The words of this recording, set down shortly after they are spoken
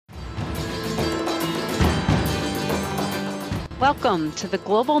Welcome to the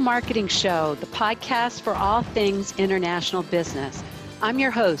Global Marketing Show, the podcast for all things international business. I'm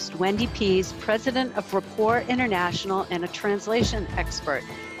your host, Wendy Pease, president of Rapport International and a translation expert.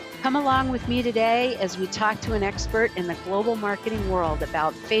 Come along with me today as we talk to an expert in the global marketing world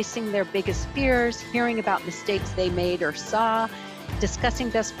about facing their biggest fears, hearing about mistakes they made or saw, discussing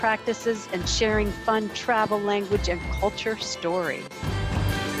best practices, and sharing fun travel, language, and culture stories.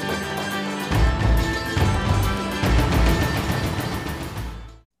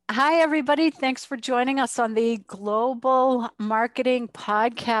 Hi, everybody. Thanks for joining us on the Global Marketing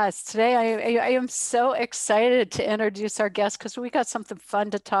Podcast. Today, I am so excited to introduce our guest because we got something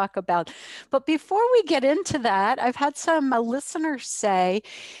fun to talk about. But before we get into that, I've had some listeners say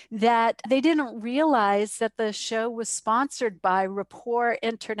that they didn't realize that the show was sponsored by Rapport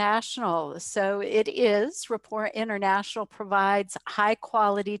International. So it is. Rapport International provides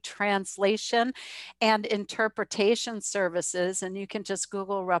high-quality translation and interpretation services, and you can just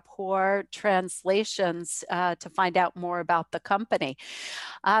Google Rapport Translations to find out more about the company.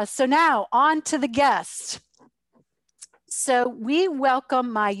 So now on to the guest. So we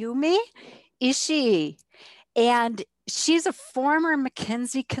welcome Mayumi Ishii, and she's a former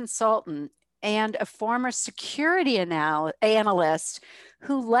McKinsey consultant and a former security analyst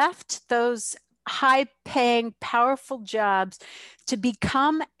who left those high-paying, powerful jobs to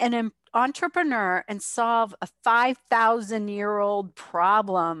become an entrepreneur and solve a 5,000-year-old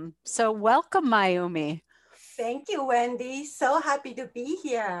problem. So welcome, Mayumi. Thank you, Wendy. So happy to be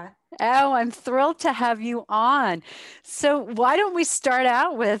here. Oh, I'm thrilled to have you on. So why don't we start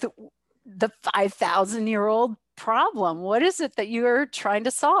out with the 5,000-year-old problem? What is it that you're trying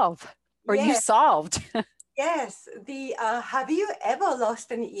to solve or you solved? Yes. Have you ever lost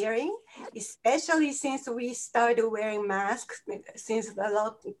an earring? Especially since we started wearing masks since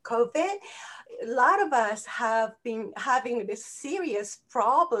the COVID. A lot of us have been having this serious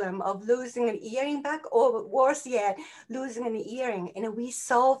problem of losing an earring back, or worse yet, losing an earring. And we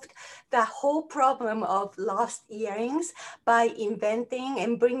solved the whole problem of lost earrings by inventing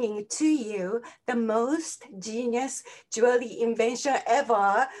and bringing to you the most genius jewelry invention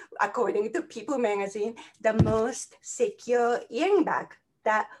ever, according to People magazine, the most secure earring bag.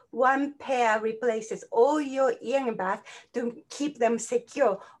 That one pair replaces all your earring bags to keep them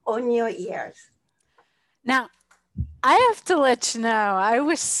secure on your ears. Now, I have to let you know, I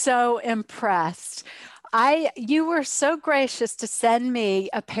was so impressed. You were so gracious to send me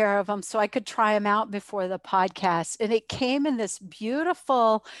a pair of them so I could try them out before the podcast. And it came in this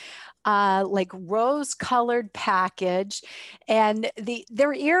beautiful like rose-colored package, and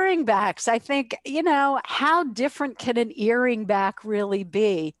they're earring backs. I think, how different can an earring back really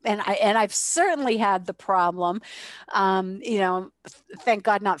be? And I've certainly had the problem, thank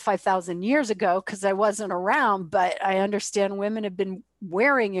God not 5,000 years ago because I wasn't around, but I understand women have been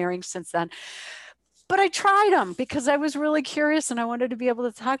wearing earrings since then. But I tried them because I was really curious and I wanted to be able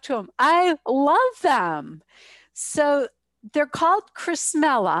to talk to them. I love them. So they're called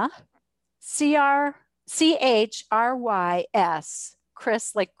Chrismela. Chrys,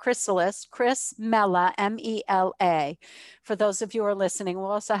 Chris, like chrysalis, Chrismela, Mela. For those of you who are listening,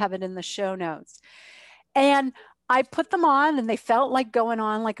 we'll also have it in the show notes. And I put them on and they felt like going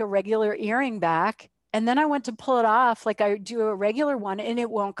on like a regular earring back. And then I went to pull it off like I do a regular one and it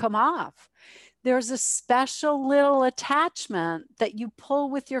won't come off. There's a special little attachment that you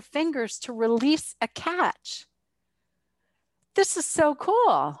pull with your fingers to release a catch. This is so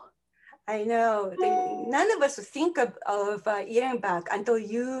cool. I know. None of us think of earring back until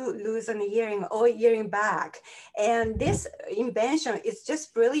you lose an earring or earring back. And this invention is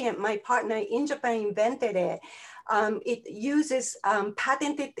just brilliant. My partner in Japan invented it. It uses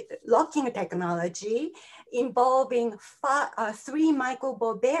patented locking technology involving 3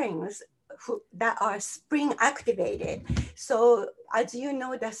 micro-ball bearings that are spring activated. So as you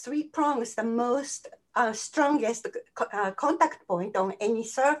know, the 3 prongs, the most strongest contact point on any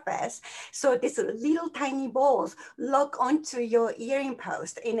surface. So these little tiny balls lock onto your earring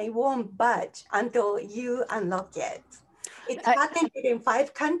post and it won't budge until you unlock it. It's patented in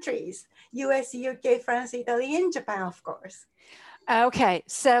 5 countries: US, UK, France, Italy, and Japan, of course. Okay,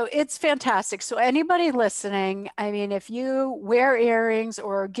 so it's fantastic. So anybody listening, I mean, if you wear earrings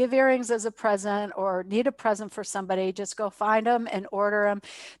or give earrings as a present or need a present for somebody, just go find them and order them.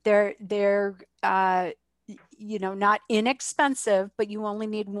 They're not inexpensive, but you only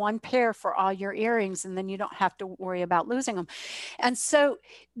need 1 pair for all your earrings, and then you don't have to worry about losing them. And so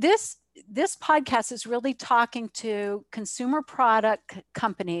this podcast is really talking to consumer product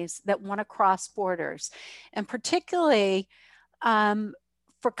companies that want to cross borders, and particularly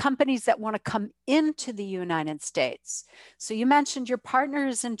for companies that want to come into the United States. So you mentioned your partner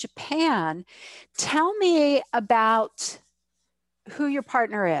is in Japan. Tell me about who your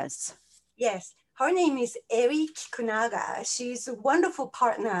partner is. Yes, her name is Eri Kikunaga. She's a wonderful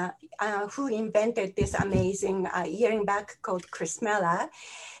partner who invented this amazing earring bag called Chrismela.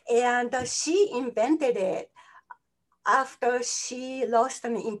 And she invented it after she lost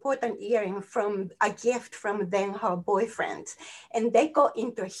an important earring from a gift from then her boyfriend. And they got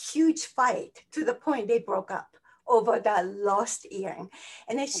into a huge fight to the point they broke up over that lost earring.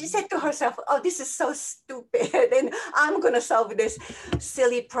 And then she said to herself, oh, this is so stupid. And I'm going to solve this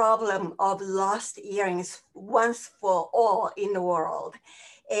silly problem of lost earrings once for all in the world.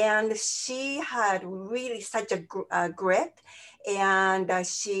 And she had really such a grit, and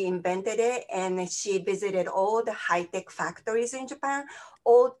she invented it, and she visited all the high-tech factories in Japan.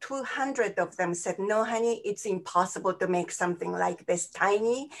 All 200 of them said, no, honey, it's impossible to make something like this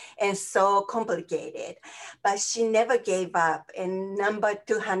tiny and so complicated. But she never gave up. And number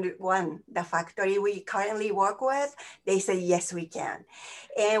 201, the factory we currently work with, they said, yes, we can.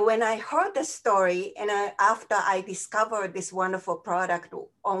 And when I heard the story, and after I discovered this wonderful product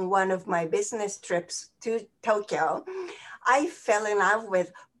on one of my business trips to Tokyo, I fell in love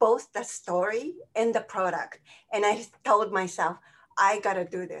with both the story and the product. And I told myself, I gotta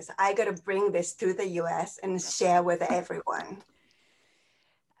do this. I gotta bring this to the US and share with everyone.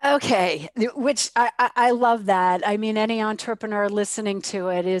 Okay, which I love that. I mean, any entrepreneur listening to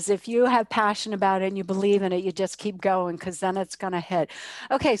it is, if you have passion about it and you believe in it, you just keep going, because then it's going to hit.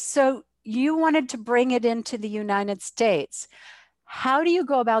 Okay, so you wanted to bring it into the United States. How do you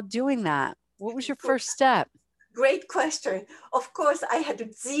go about doing that? What was your first step? Great question. Of course, I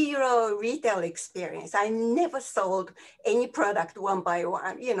had zero retail experience. I never sold any product one by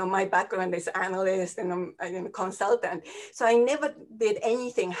one. You know, my background is analyst and I'm a consultant. So I never did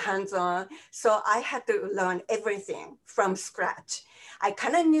anything hands-on. So I had to learn everything from scratch. I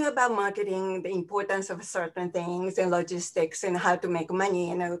kind of knew about marketing, the importance of certain things and logistics and how to make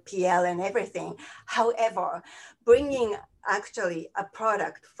money, you know, PL and everything. However, bringing actually a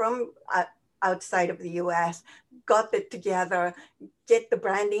product from outside of the US, got it together, get the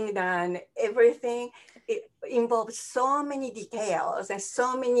branding done, everything. It involves so many details and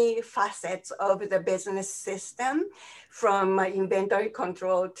so many facets of the business system, from inventory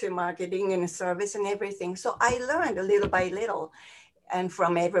control to marketing and service and everything. So I learned little by little and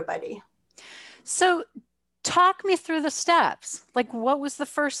from everybody. So talk me through the steps. Like, what was the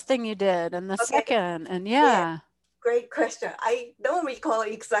first thing you did and the second? And yeah. Great question. I don't recall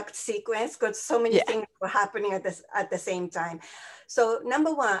exact sequence because so many things were happening at the same time. So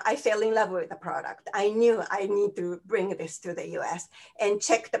number one, I fell in love with the product. I knew I need to bring this to the US and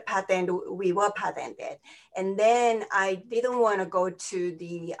check the patent. We were patented. And then I didn't want to go to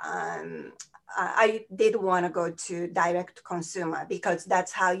the, I did want to go to direct consumer, because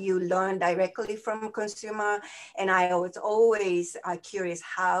that's how you learn directly from consumer. And I was always curious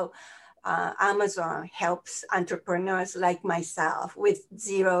how Amazon helps entrepreneurs like myself with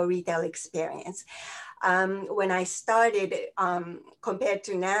zero retail experience. When I started, compared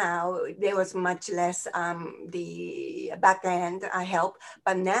to now, there was much less the back end help,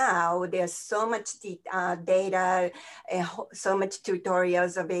 but now there's so much data and so much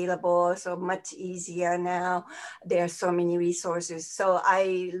tutorials available, so much easier now. There are so many resources. So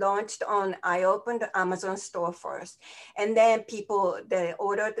I opened the Amazon store first, and then the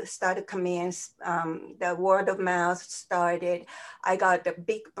order started coming in, the word of mouth started. I got a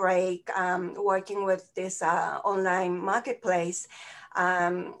big break working with this online marketplace,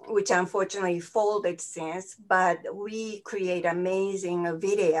 which unfortunately folded since, but we create amazing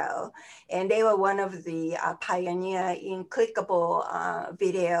video. And they were one of the pioneer in clickable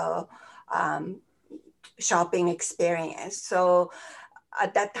video shopping experience. So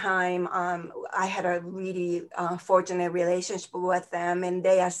at that time, I had a really fortunate relationship with them, and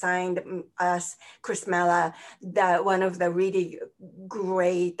they assigned us Chrismela, one of the really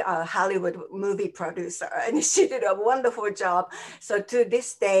great Hollywood movie producer, and she did a wonderful job. So to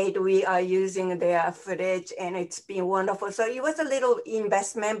this date, we are using their footage, and it's been wonderful. So it was a little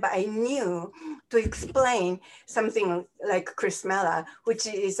investment, but I knew to explain something like Chrismela, which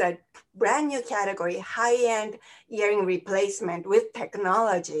is a brand new category, high-end earring replacement with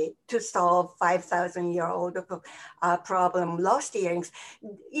technology to solve 5,000-year-old problem, lost earrings.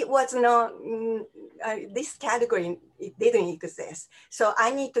 It was not, this category, it didn't exist. So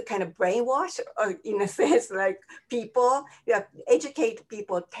I need to kind of brainwash, in a sense, like people, educate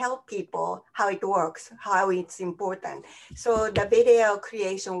people, tell people how it works, how it's important. So the video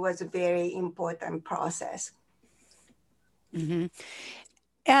creation was a very important process. Mm-hmm.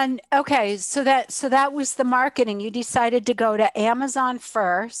 And okay, so that was the marketing. You decided to go to Amazon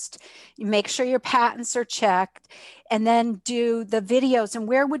first. You make sure your patents are checked, and then do the videos. And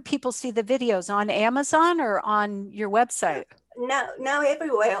where would people see the videos? On Amazon or on your website? Now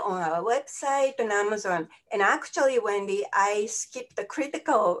everywhere on our website and Amazon. And actually, Wendy, I skipped the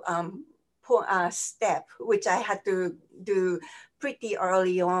critical step, which I had to do pretty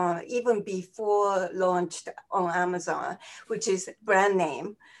early on, even before launched on Amazon, which is brand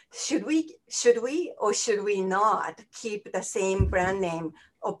name. Should we or should we not keep the same brand name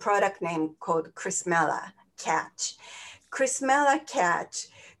or product name called Chrismella Catch? Chrismella Catch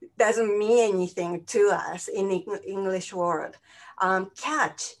doesn't mean anything to us in the English world.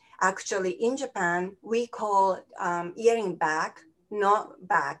 Catch, actually in Japan, we call earring bag, not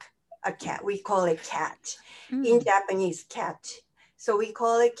bag, a cat. We call it catch. In Japanese, catch. So we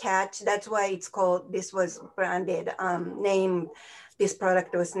call it catch. That's why it's called, this was branded, name, this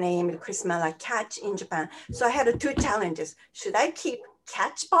product was named Chrismella Catch in Japan. So I had two challenges. Should I keep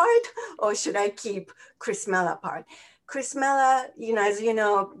catch part or should I keep Chrismella part? Chrismella, as you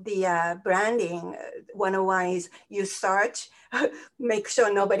know, the branding 101 is you search, make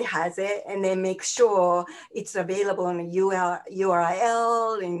sure nobody has it, and then make sure it's available on the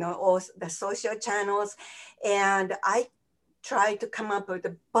URL, all the social channels. And I tried to come up with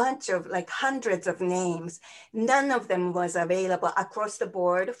a bunch of like hundreds of names. None of them was available across the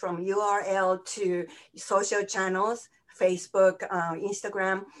board from URL to social channels, Facebook,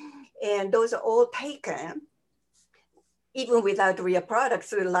 Instagram, and those are all taken. Even without real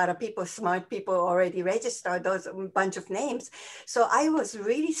products, a lot of people, smart people already registered those bunch of names. So I was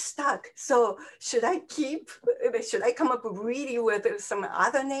really stuck. So should I come up really with some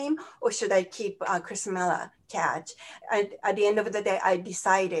other name or should I keep Chrismella Catch? And at the end of the day, I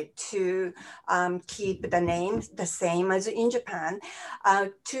decided to keep the names the same as in Japan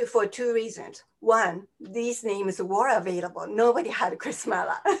for two reasons. One, these names were available. Nobody had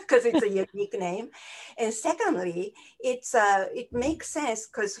Chrismella because it's a unique name. And secondly, it makes sense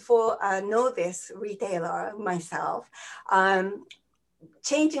because for a novice retailer myself,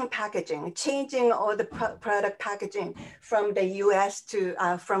 changing packaging, changing all the product packaging from the US to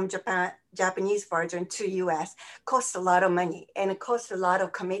from Japanese version to US costs a lot of money and it costs a lot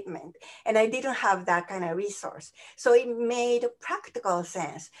of commitment. And I didn't have that kind of resource. So it made practical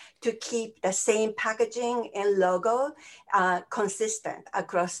sense to keep the same packaging and logo consistent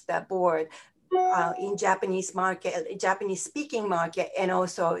across the board. In Japanese market, Japanese speaking market, and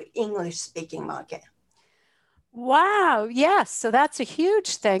also English speaking market. Wow. Yes. So that's a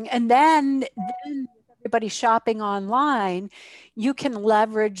huge thing. And then everybody shopping online, you can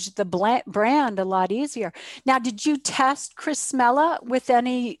leverage the brand a lot easier. Now, did you test Chrismella with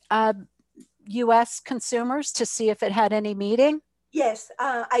any US consumers to see if it had any meeting? Yes,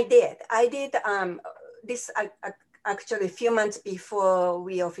 I did. I did this actually a few months before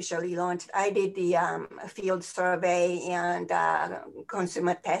we officially launched. I did the field survey and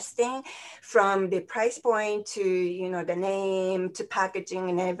consumer testing from the price point to the name to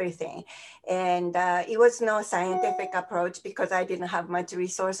packaging and everything. And it was no scientific approach because I didn't have much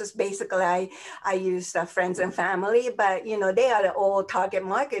resources. Basically, I used friends and family, but they are the all target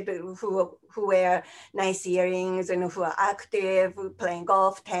market who wear nice earrings and who are active, playing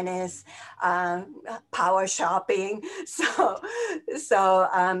golf, tennis, power shopping. So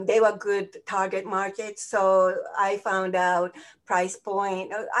they were good target markets. So I found out price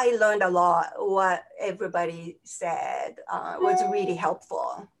point. I learned a lot. What everybody said was really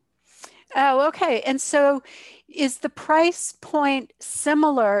helpful. Oh, okay. And so is the price point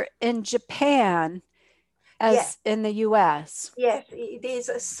similar in Japan Yes, as in the US? yes, it is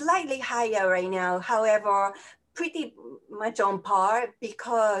slightly higher right now. However, pretty much on par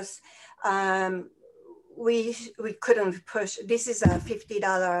because we couldn't push. This is a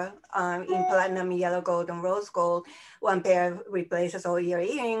 $50 in platinum, yellow gold, and rose gold. One pair replaces all your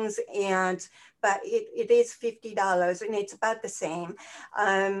earrings, but it is $50 and it's about the same.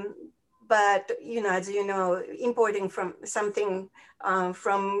 But as you know, importing from something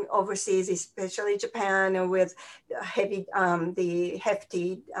from overseas, especially Japan, with the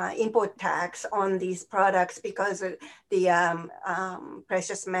hefty import tax on these products because of the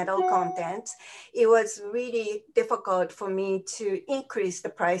precious metal content, it was really difficult for me to increase the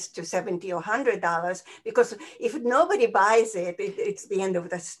price to $70 or $100 because if nobody buys it, it's the end of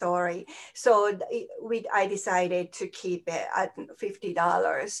the story. So I decided to keep it at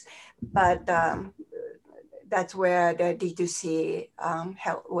 $50. But that's where the D2C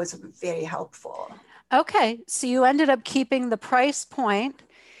help was very helpful. Okay, so you ended up keeping the price point.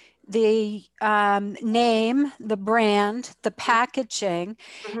 the name, the brand, the packaging.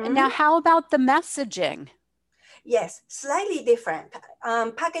 And Mhm. now, how about the messaging? Yes, slightly different.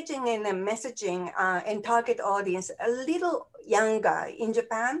 Packaging and messaging and target audience a little younger in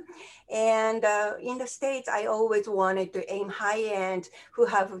Japan. And in the States, I always wanted to aim high end, who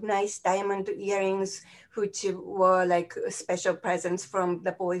have nice diamond earrings, which were like special presents from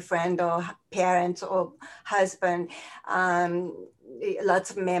the boyfriend or parents or husband.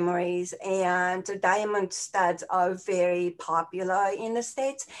 Lots of memories. And diamond studs are very popular in the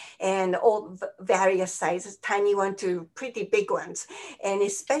States, and all various sizes, tiny one to pretty big ones. And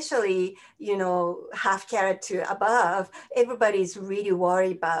especially, half carat to above, everybody's really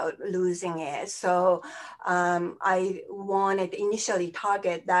worried about losing it. So I wanted to initially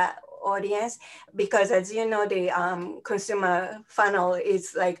target that audience, because as you know, the consumer funnel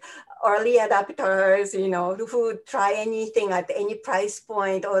is like early adopters, who try anything at any price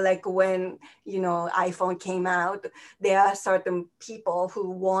point, or like when, iPhone came out, there are certain people who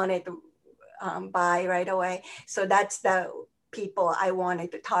wanted to buy right away. So that's the people I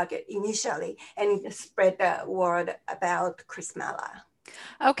wanted to target initially and spread the word about Chrismella.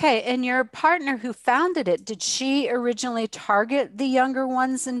 Okay, and your partner who founded it, did she originally target the younger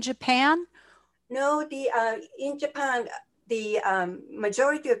ones in Japan? No, in Japan, the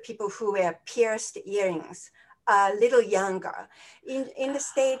majority of people who wear pierced earrings are a little younger. In the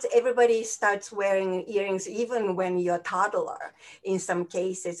States, everybody starts wearing earrings even when you're a toddler in some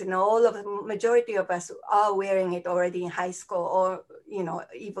cases. And all of the majority of us are wearing it already in high school, or,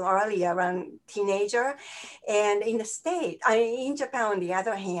 even earlier around teenager. And in the States, in Japan, on the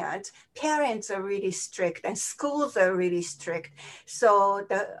other hand, parents are really strict and schools are really strict. So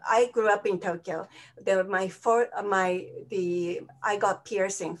I grew up in Tokyo. I got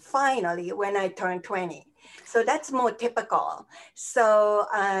piercing finally when I turned 20. So that's more typical. So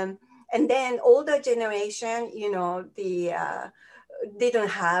and then older generation, didn't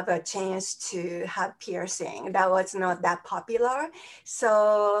have a chance to have piercing. That was not that popular.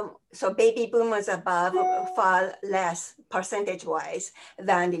 So baby boomers above far less percentage wise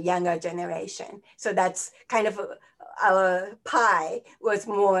than the younger generation. So that's kind of our pie was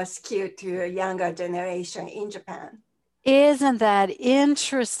more skewed to a younger generation in Japan. Isn't that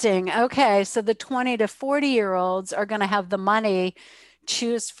interesting? Okay, so the 20 to 40-year-olds are going to have the money,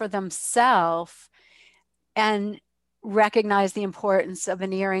 choose for themselves, and recognize the importance of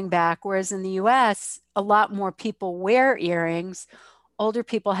an earring back. Whereas in the US, a lot more people wear earrings. Older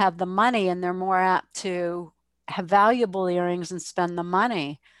people have the money and they're more apt to have valuable earrings and spend the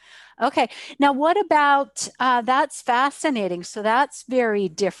money. Okay, now what about that's fascinating. So that's very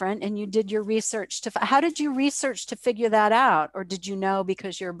different. And you did your research to, how did you research to figure that out? Or did you know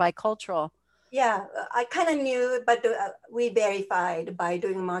because you're bicultural? Yeah, I kind of knew, but we verified by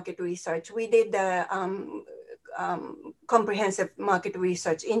doing market research. We did the comprehensive market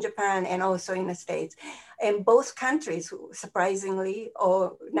research in Japan and also in the States. In both countries, surprisingly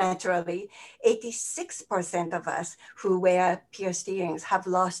or naturally, 86% of us who wear pierced earrings have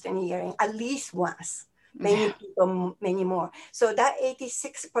lost an earring at least once. Many people, many more. So that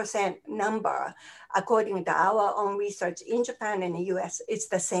 86% number, according to our own research in Japan and the US, it's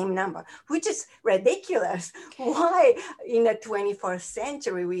the same number, which is ridiculous. Why in the 21st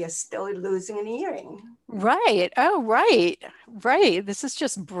century we are still losing an earring? Right. Oh, right. Right. This is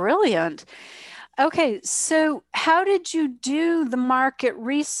just brilliant. Okay, so how did you do the market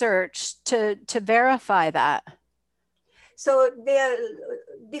research to verify that? So there are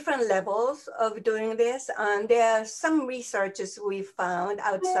different levels of doing this. And there are some researches we found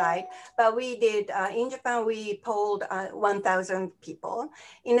outside, but we did, in Japan, we polled 1,000 people.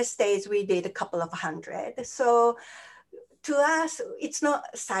 In the States, we did a couple of hundred. So to us, it's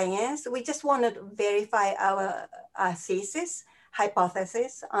not science. We just want to verify our thesis,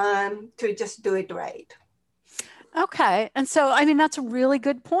 hypothesis, to just do it right. Okay. And so, I mean, that's a really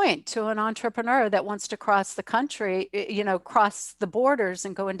good point to an entrepreneur that wants to cross the country, cross the borders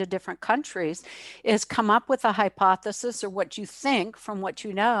and go into different countries, is come up with a hypothesis or what you think from what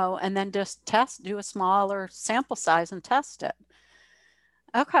you know, and then just do a smaller sample size and test it.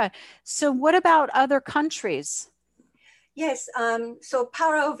 Okay. So, what about other countries? Yes, so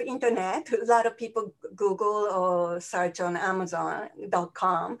power of internet, a lot of people Google or search on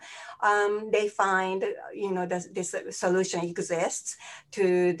Amazon.com. They find, this solution exists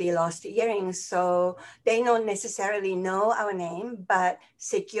to the lost earrings. So they don't necessarily know our name, but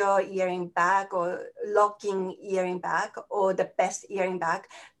secure earring back or locking earring back or the best earring back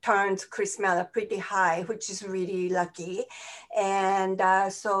turns Chrismella pretty high, which is really lucky. And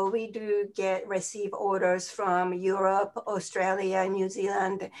so we do receive orders from Europe Australia, New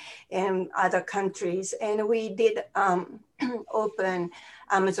Zealand, and other countries. And we did open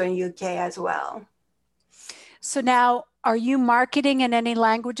Amazon UK as well. So now, are you marketing in any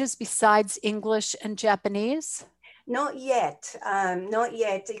languages besides English and Japanese? Not yet,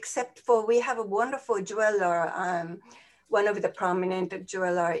 except for we have a wonderful jeweler, one of the prominent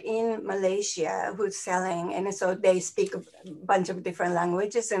jeweler in Malaysia who's selling. And so they speak a bunch of different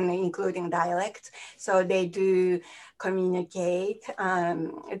languages and including dialects. So they do communicate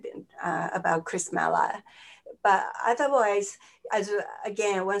about Chris Mela. But otherwise,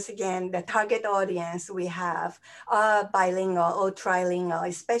 once again, the target audience we have are bilingual or trilingual,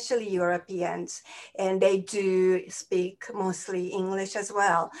 especially Europeans, and they do speak mostly English as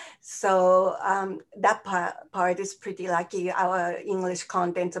well. So that part is pretty lucky. Our English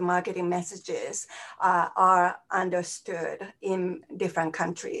content and marketing messages are understood in different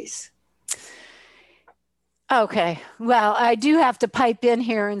countries. Okay, well, I do have to pipe in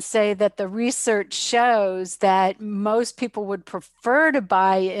here and say that the research shows that most people would prefer to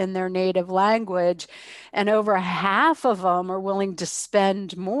buy in their native language, and over half of them are willing to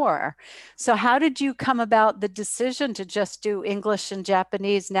spend more. So how did you come about the decision to just do English and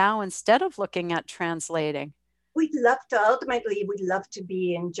Japanese now instead of looking at translating? We'd love to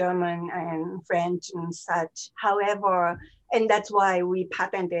be in German and French and such. However, and that's why we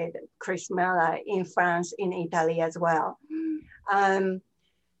patented Chris Mela in France, in Italy as well. Again,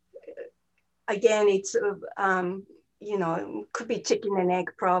 it's, could be chicken and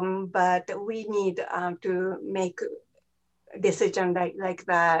egg problem, but we need to make a decision like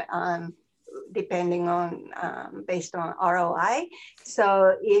that depending on, based on ROI.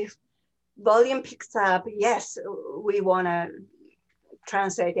 So if volume picks up, yes, we want to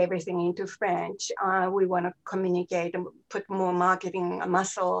translate everything into French. We want to communicate and put more marketing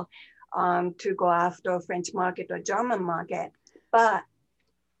muscle to go after French market or German market. But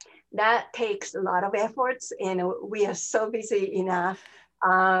that takes a lot of efforts, and we are so busy enough.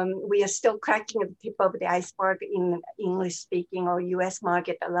 We are still cracking the tip of the iceberg in English speaking or US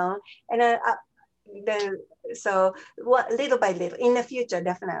market alone. And so little by little in the future,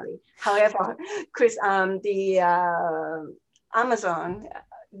 definitely. However, Chris, Amazon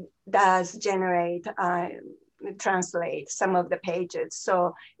does translate some of the pages.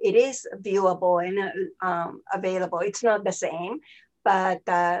 So it is viewable and available. It's not the same, but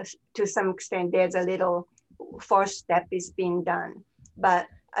to some extent, there's a little first step is being done. But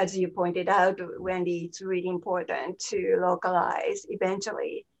as you pointed out, Wendy, it's really important to localize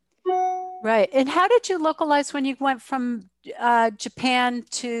eventually. Right. And how did you localize when you went from Japan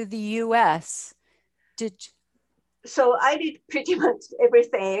to the US? So I did pretty much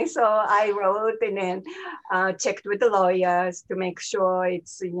everything. So I wrote and then checked with the lawyers to make sure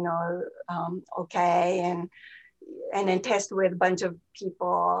it's okay, and then test with a bunch of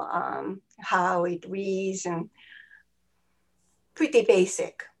people how it reads, and pretty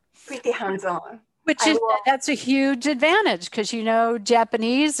basic, pretty hands-on. That's a huge advantage because you know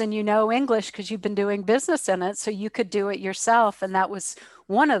Japanese and you know English because you've been doing business in it. So you could do it yourself. And that was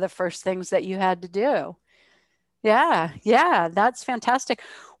one of the first things that you had to do. Yeah, that's fantastic.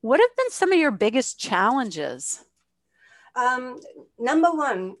 What have been some of your biggest challenges? Number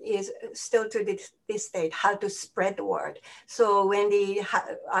one is still to this date, how to spread the word. So Wendy,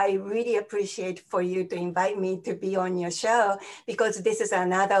 I really appreciate for you to invite me to be on your show, because this is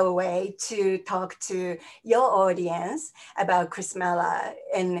another way to talk to your audience about Chris Mela,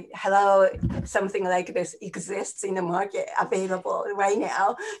 and hello, something like this exists in the market available right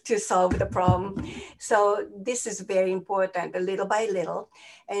now to solve the problem. So this is very important, little by little.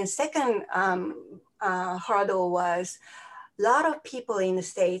 And second hurdle was a lot of people in the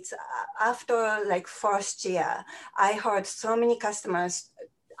States, after like first year, I heard so many customers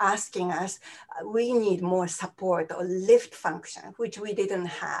asking us, we need more support or lift function, which we didn't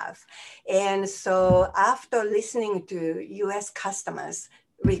have. And so after listening to US customers'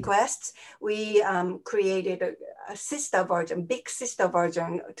 requests, we created a sister version, big sister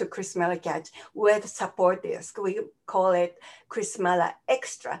version to Chris Mela Catch with support disc. We call it Chris Mela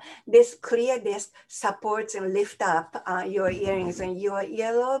Extra. This clear disc supports and lift up your earrings and your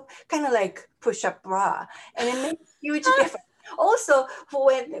earlobe, kind of like push-up bra, and it makes a huge difference. Also,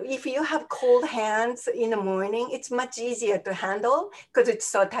 if you have cold hands in the morning, it's much easier to handle because it's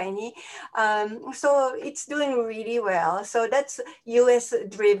so tiny. So it's doing really well. So that's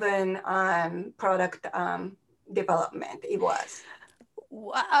US-driven product development. It was.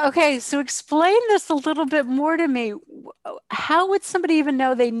 Okay, so explain this a little bit more to me. How would somebody even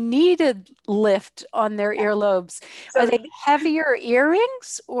know they needed lift on their earlobes? Are they heavier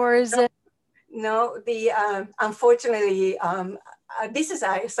earrings, or is it? No, the unfortunately, this is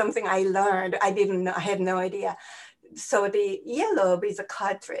something I learned. I didn't know, I had no idea. So the earlobe is a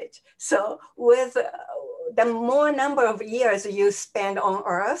cartridge. So with the more number of years you spend on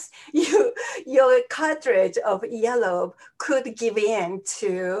Earth, your cartridge of earlobe could give in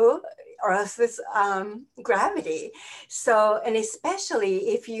to Earth's gravity. So, and especially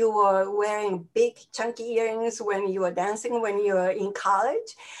if you were wearing big chunky earrings when you were dancing, when you were in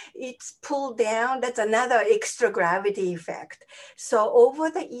college, it's pulled down. That's another extra gravity effect. So over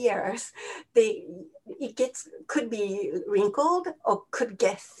the years, could be wrinkled or could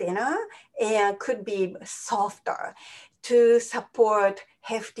get thinner and could be softer to support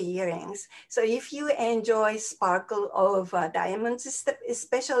hefty earrings. So if you enjoy sparkle of diamonds,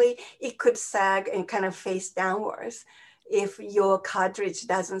 especially, it could sag and kind of face downwards if your cartridge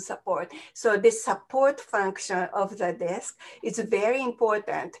doesn't support. So this support function of the disc is very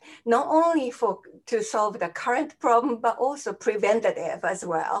important, not only to solve the current problem, but also preventative as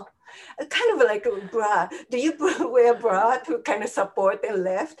well. Kind of like a bra. Do you wear bra to kind of support and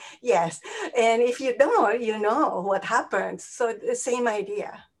lift? Yes. And if you don't, you know what happens. So the same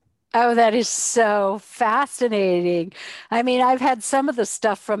idea. Oh, that is so fascinating. I mean, I've had some of the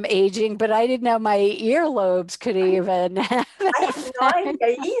stuff from aging, but I didn't know my earlobes could even have I an had no effect.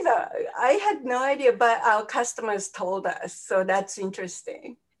 idea either. I had no idea, but our customers told us. So that's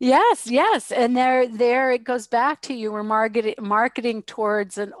interesting. Yes, yes. And there it goes back to you were marketing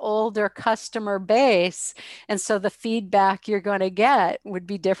towards an older customer base. And so the feedback you're going to get would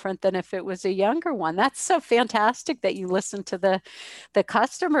be different than if it was a younger one. That's so fantastic that you listen to the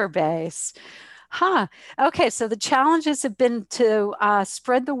customer base. Huh. Okay. So the challenges have been to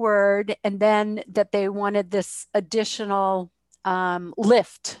spread the word and then that they wanted this additional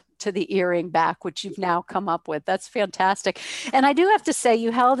lift to the earring back, which you've now come up with. That's fantastic. And I do have to say,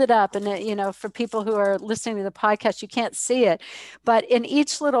 you held it up, and you know, for people who are listening to the podcast, you can't see it, but in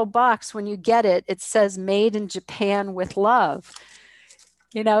each little box, when you get it, it says "Made in Japan with Love."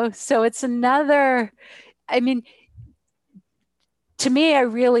 You know, so it's another. I mean, to me, I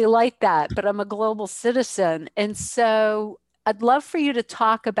really like that, but I'm a global citizen, and so I'd love for you to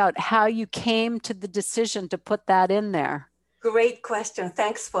talk about how you came to the decision to put that in there. Great question.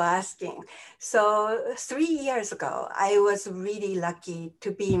 Thanks for asking. So 3 years ago, I was really lucky to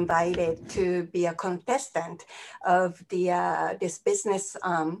be invited to be a contestant of this business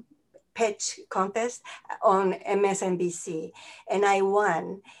pitch contest on MSNBC, and I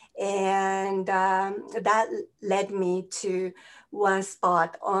won. And that led me to one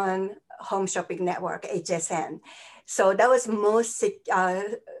spot on Home Shopping Network, HSN. So that was most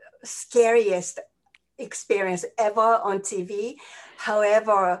scariest experience ever on TV.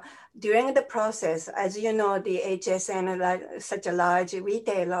 However, during the process, as you know, the HSN, such a large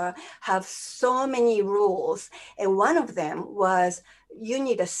retailer, have so many rules. And one of them was you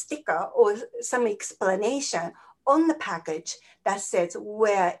need a sticker or some explanation on the package that says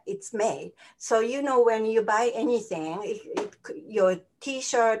where it's made. So, you know, when you buy anything, your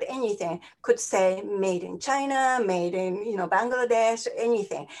t-shirt, anything could say made in China, made in, you know, Bangladesh,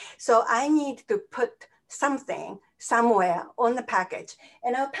 anything. So I need to put something somewhere on the package.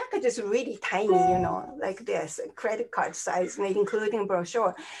 And our package is really tiny, you know, like this, credit card size, including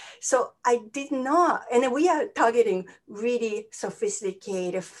brochure. So I did not, and we are targeting really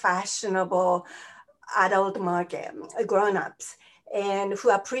sophisticated, fashionable adult market, grown-ups, and who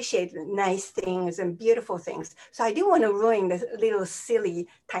appreciate nice things and beautiful things. So I didn't want to ruin this little silly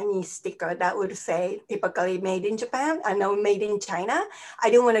tiny sticker that would say typically made in Japan, I know made in China. I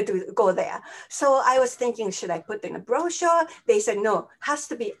didn't want to go there. So I was thinking, should I put in a brochure? They said, no, has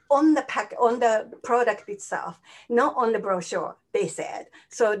to be on the on the product itself, not on the brochure, they said.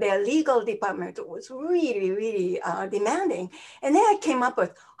 So their legal department was really, really demanding. And then I came up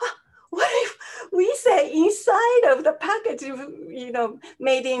with, what if we say inside of the package, you know,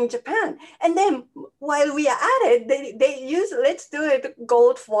 made in Japan? And then while we are at it, they use, let's do it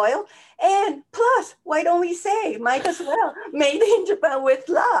gold foil. And plus, why don't we say, might as well, made in Japan with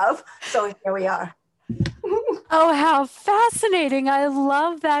love. So here we are. Oh, how fascinating. I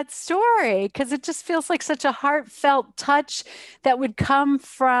love that story because it just feels like such a heartfelt touch that would come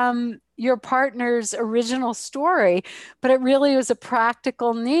from your partner's original story, but it really was a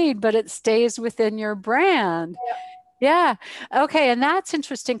practical need, but it stays within your brand. Yeah. Okay. And that's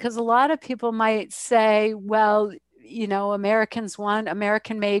interesting because a lot of people might say, well, you know, Americans want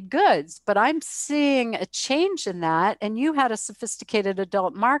American made goods, but I'm seeing a change in that. And you had a sophisticated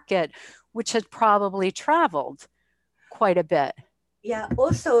adult market, which had probably traveled quite a bit. Yeah,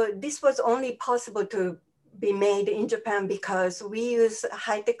 also, this was only possible to be made in Japan because we use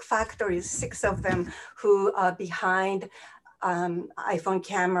high-tech factories, 6 of them, who are behind iPhone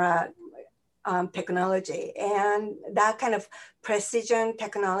camera technology, and that kind of precision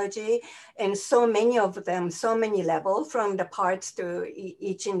technology, and so many of them, so many levels from the parts to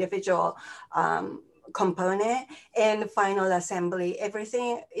each individual component and final assembly,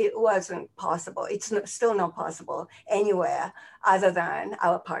 everything, it wasn't possible. It's still not possible anywhere other than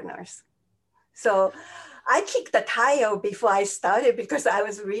our partners. So I kicked the tire before I started because I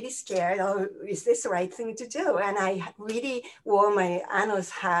was really scared. Oh, is this the right thing to do? And I really wore my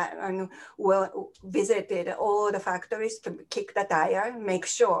analyst hat and visited all the factories to kick the tire, make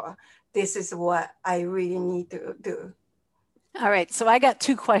sure this is what I really need to do. All right, so I got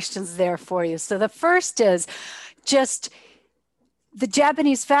 2 questions there for you. So the first is just the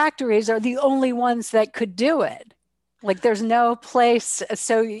Japanese factories are the only ones that could do it. Like there's no place.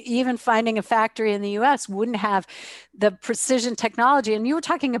 So even finding a factory in the US wouldn't have the precision technology. And you were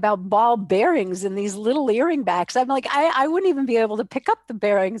talking about ball bearings in these little earring backs. I'm like, I wouldn't even be able to pick up the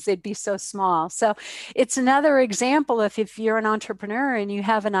bearings. They'd be so small. So it's another example of if you're an entrepreneur and you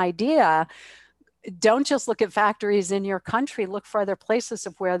have an idea, don't just look at factories in your country, look for other places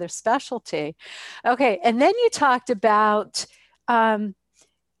of where there's specialty. Okay, and then you talked about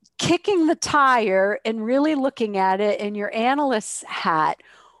kicking the tire and really looking at it in your analyst's hat.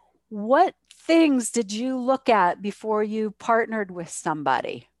 What things did you look at before you partnered with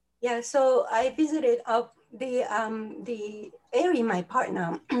somebody? Yeah, so I visited the Ari, my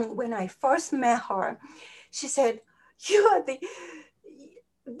partner, when I first met her. She said, "You are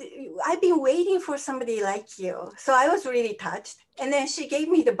I've been waiting for somebody like you." So I was really touched. And then she gave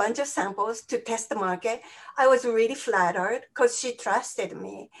me the bunch of samples to test the market. I was really flattered because she trusted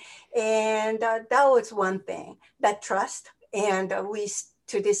me. And that was one thing, that trust. And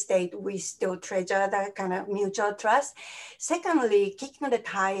to this date, we still treasure that kind of mutual trust. Secondly, kicking the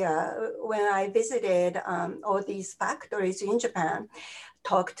tire, when I visited all these factories in Japan,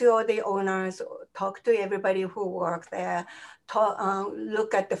 talk to all the owners, talk to everybody who work there,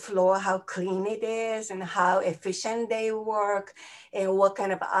 look at the floor, how clean it is and how efficient they work and what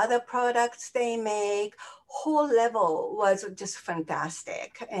kind of other products they make. Whole level was just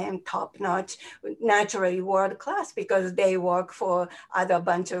fantastic and top notch, naturally world class because they work for other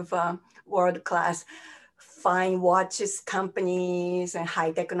bunch of world class fine watches companies and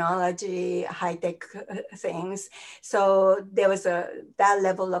high technology, high tech things. So there was that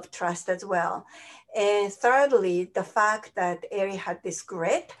level of trust as well. And thirdly, the fact that Ari had this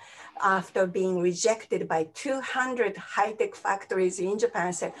grit after being rejected by 200 high-tech factories in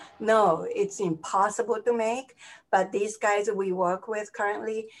Japan said, no, it's impossible to make. But these guys we work with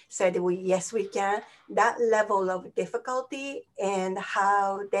currently said, yes, we can. That level of difficulty and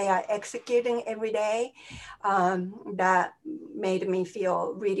how they are executing every day, that made me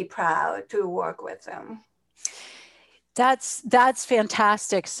feel really proud to work with them. That's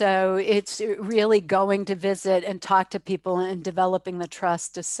fantastic. So it's really going to visit and talk to people, and developing the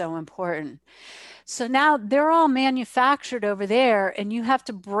trust is so important. So now they're all manufactured over there and you have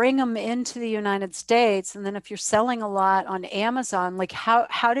to bring them into the United States. And then if you're selling a lot on Amazon, like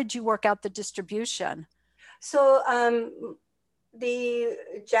how did you work out the distribution? So the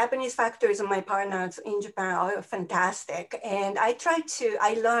Japanese factories of my partners in Japan are fantastic. And I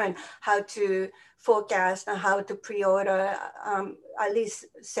learned how to forecast and how to pre-order at least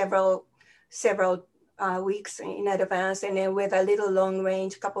several weeks in advance, and then with a little long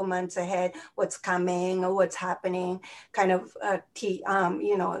range, couple months ahead, what's coming or what's happening, kind of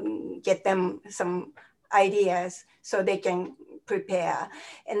get them some ideas so they can prepare.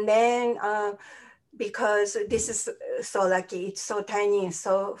 And then because this is so lucky, it's so tiny and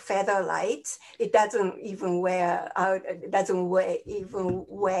so feather light, it doesn't even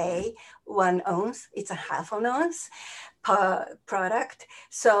weigh 1 ounce. It's a half an ounce per product.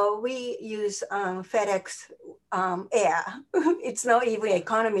 So we use FedEx Air. It's not even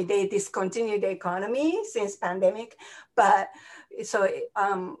economy. They discontinued the economy since pandemic, but so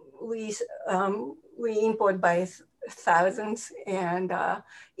we import by thousands and by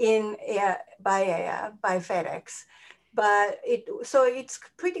FedEx. But it's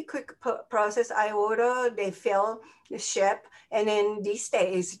pretty quick process. I order, they fill, ship, and then these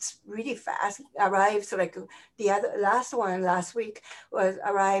days it's really fast. Arrives like last week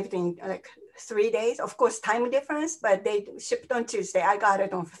arrived in like 3 days. Of course, time difference, but they shipped on Tuesday. I got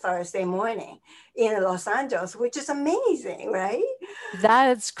it on Thursday morning in Los Angeles, which is amazing, right?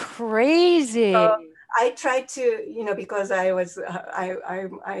 That's crazy. I tried to, because I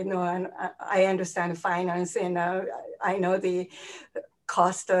know, I understand finance and I know the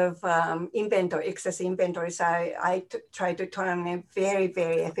cost of inventory, excess inventory. So I try to turn it very,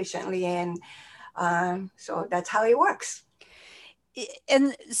 very efficiently. And so that's how it works.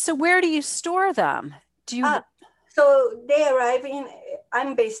 And so where do you store them? Do you? So they arrive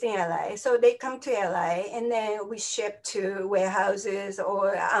I'm based in LA. So they come to LA and then we ship to warehouses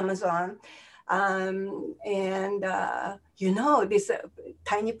or Amazon. This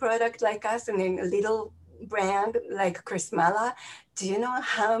tiny product like us and then a little brand like Chrismella, do you know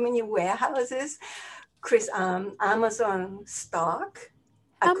how many warehouses Amazon stock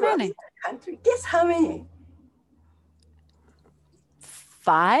How across many? the country? Guess how many?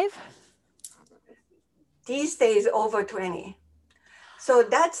 5? These days over 20. So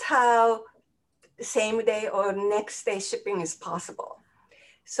that's how same day or next day shipping is possible.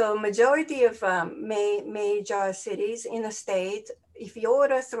 So majority of major cities in the state, if you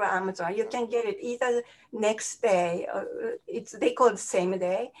order through Amazon, you can get it either next day, or they call it same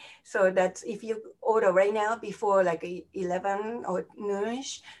day. So that's if you order right now before like 11 or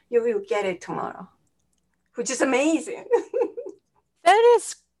noonish, you will get it tomorrow, which is amazing.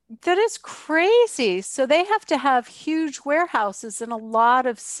 That is crazy. So they have to have huge warehouses in a lot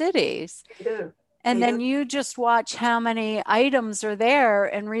of cities. They do. And They then do. you just watch how many items are there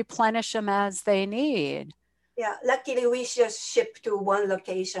and replenish them as they need. Yeah, luckily we just ship to one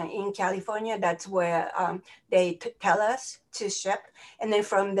location in California. That's where they tell us to ship. And then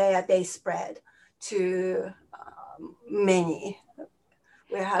from there, they spread to many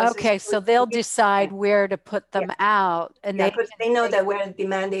warehouses. Okay, so they'll decide where to put them out. And because they know that where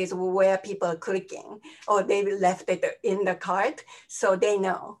demand is, where people are clicking, or they left it in the cart, so they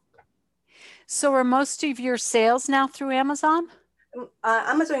know. So are most of your sales now through Amazon?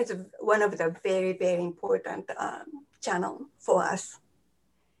 Amazon is one of the very, very important channel for us.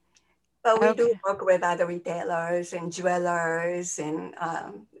 But we do work with other retailers and jewelers and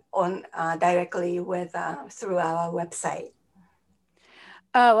directly with through our website.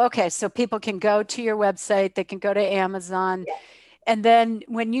 Oh, okay. So people can go to your website, they can go to Amazon. Yeah. And then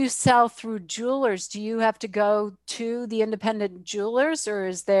when you sell through jewelers, do you have to go to the independent jewelers or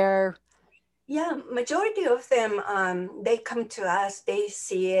is there? Yeah, majority of them, they come to us, they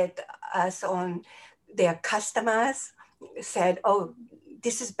see it as on their customers said, oh,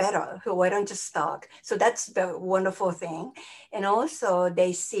 this is better, why don't you stock? So that's the wonderful thing. And also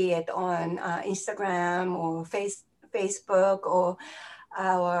they see it on Instagram or Facebook or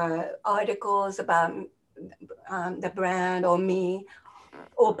our articles about the brand or me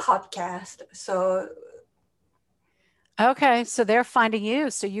or podcast. So Okay, so they're finding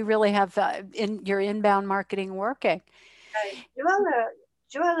you. So you really have in your inbound marketing working.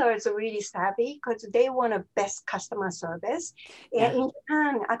 Jewelers are really savvy because they want a best customer service. Yeah. And in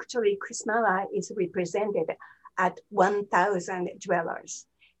Japan, actually, Chrismella is represented at 1,000 jewelers.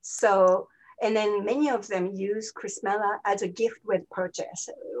 So, and then many of them use Chrismella as a gift with purchase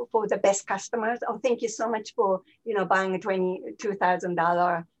for the best customers. Oh, thank you so much for buying a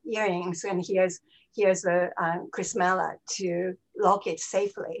 $22,000 earrings, and here's a Chrismella to lock it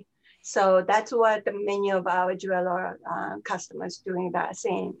safely. So that's what many of our jeweler customers doing that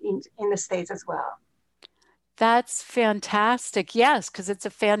same in the States as well. That's fantastic. Yes, because it's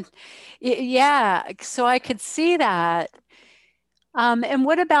yeah. So I could see that. And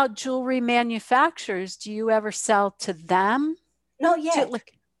what about jewelry manufacturers? Do you ever sell to them? No, yet.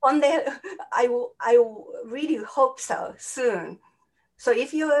 On there, I really hope so soon. So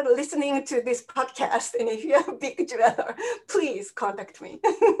if you're listening to this podcast and if you're a big jeweler, please contact me.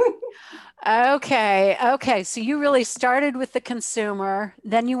 Okay. So you really started with the consumer,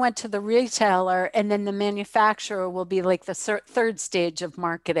 then you went to the retailer, and then the manufacturer will be like the third stage of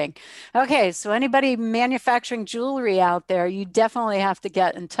marketing. Okay, so anybody manufacturing jewelry out there, you definitely have to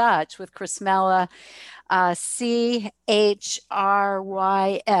get in touch with Chrismella. CHRYS,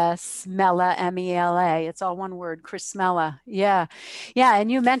 Mela, MELA. It's all one word, Chrismella. Yeah. And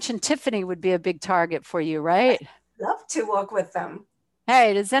you mentioned Tiffany would be a big target for you, right? I'd love to work with them.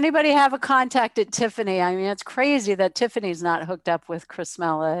 Hey, does anybody have a contact at Tiffany? I mean, it's crazy that Tiffany's not hooked up with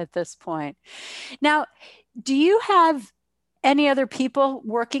Chrismella at this point. Now, do you have any other people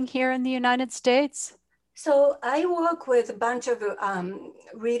working here in the United States? So I work with a bunch of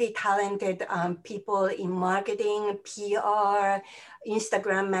really talented people in marketing, PR,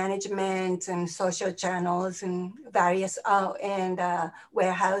 Instagram management, and social channels, and various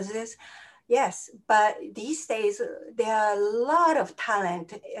warehouses. Yes, but these days there are a lot of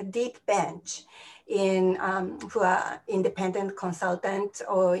talent, a deep bench in who are independent consultants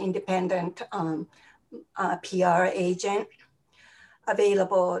or independent PR agent.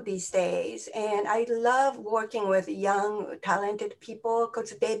 available these days. And I love working with young, talented people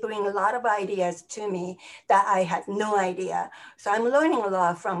because they bring a lot of ideas to me that I had no idea. So I'm learning a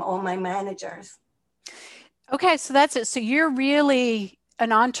lot from all my managers. Okay, so that's it. So you're really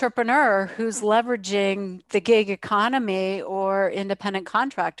an entrepreneur who's leveraging the gig economy or independent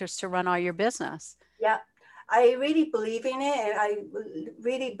contractors to run all your business. Yeah, I really believe in it, and I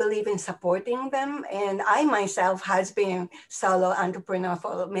really believe in supporting them. And I myself has been solo entrepreneur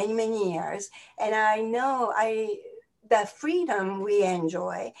for many, many years, and I know the freedom we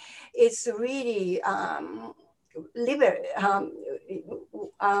enjoy is really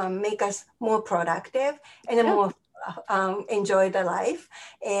make us more productive and Yeah. more enjoy the life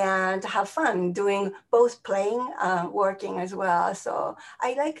and have fun doing both playing, working as well. So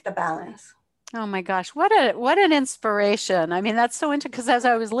I like the balance. Oh my gosh, what an inspiration. I mean, that's so interesting because as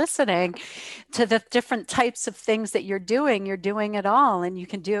I was listening to the different types of things that you're doing it all and you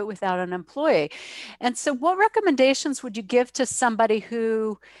can do it without an employee. And so what recommendations would you give to somebody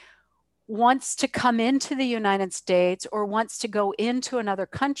who wants to come into the United States or wants to go into another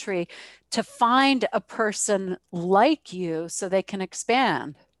country to find a person like you so they can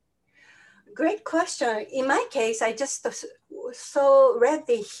expand? Great question. In my case, I just so read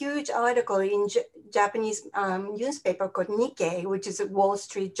the huge article in Japanese newspaper called Nikkei, which is a Wall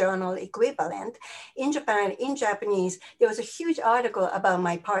Street Journal equivalent. In Japan, in Japanese, there was a huge article about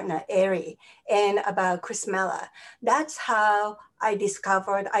my partner, Eri, and about Chris Mella. That's how I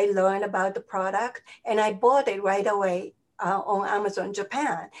learned about the product, and I bought it right away on Amazon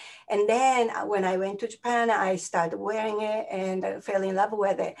Japan. And then when I went to Japan, I started wearing it and I fell in love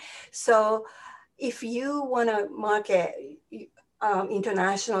with it. So if you want to market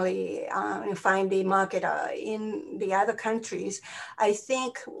internationally and find the market in the other countries, I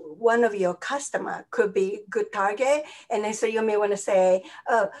think one of your customer could be good target. And then so you may want to say,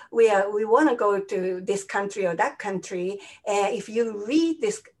 oh, we want to go to this country or that country. And if you read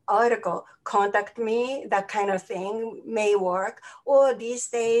this article, contact me, that kind of thing may work. Or these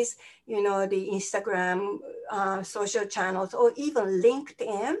days, you know, the Instagram, social channels, or even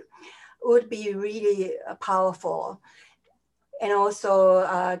LinkedIn would be really powerful. And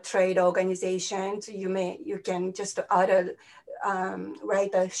also trade organizations, you can just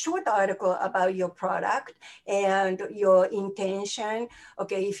write a short article about your product and your intention.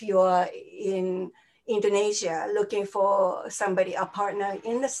 Okay, if you are in Indonesia looking for somebody, a partner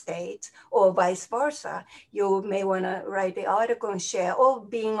in the States, or vice versa, you may want to write the article and share, or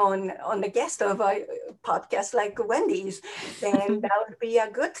being on the guest of a podcast like Wendy's, then that would be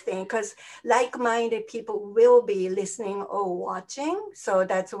a good thing because like-minded people will be listening or watching. So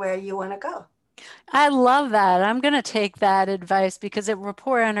that's where you want to go. I love that. I'm going to take that advice because at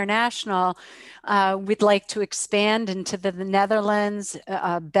Rapport International, we'd like to expand into the Netherlands,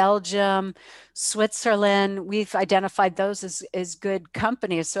 Belgium, Switzerland. We've identified those as good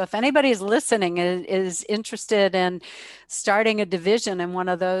companies. So if anybody is listening is interested in starting a division in one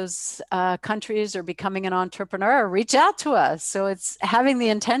of those countries or becoming an entrepreneur, reach out to us. So it's having the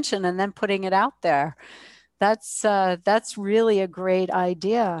intention and then putting it out there. That's really a great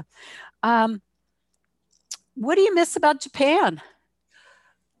idea. What do you miss about Japan?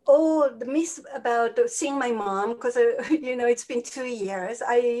 Oh, the miss about seeing my mom, because you know it's been 2 years.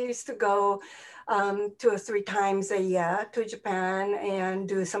 I used to go 2 or 3 times a year to Japan and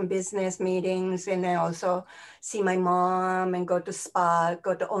do some business meetings, and then also see my mom and go to spa,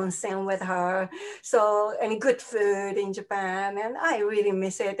 go to onsen with her. So and good food in Japan, and I really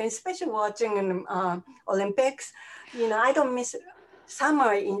miss it, and especially watching in Olympics. You know, I don't miss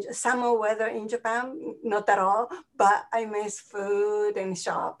summer weather in Japan, not at all, but I miss food and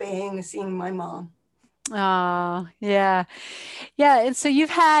shopping, seeing my mom. Oh, yeah. Yeah, and so you've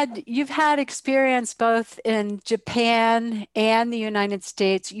had experience both in Japan and the United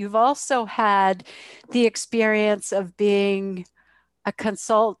States. You've also had the experience of being a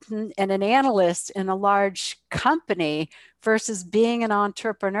consultant and an analyst in a large company versus being an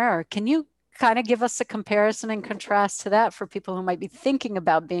entrepreneur. Can you kind of give us a comparison and contrast to that for people who might be thinking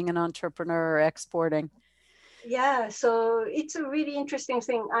about being an entrepreneur or exporting? Yeah, so it's a really interesting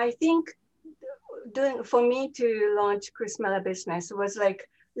thing. I think doing for me to launch Chris Miller business was like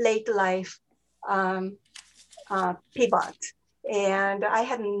late life um, pivot. And I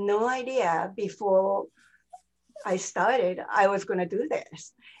had no idea before I started I was going to do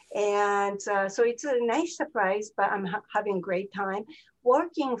this. And so it's a nice surprise, but I'm having a great time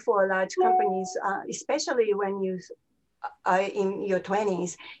working for large companies, especially when you are in your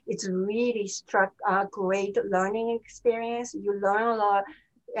 20s. It's really struck a great learning experience. You learn a lot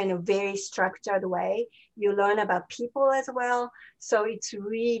in a very structured way. You learn about people as well. So it's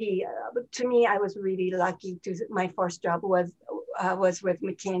really, to me, I was really lucky to, my first job was with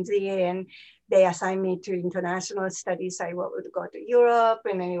McKinsey, and they assigned me to international studies. I would go to Europe,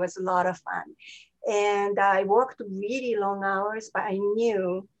 and it was a lot of fun. And I worked really long hours, but I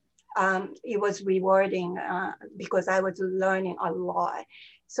knew it was rewarding because I was learning a lot.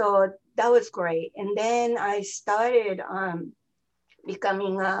 So that was great. And then I started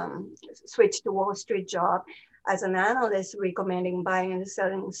becoming switched to Wall Street job as an analyst, recommending buying and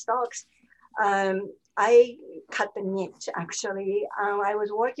selling stocks. I cut the niche actually. I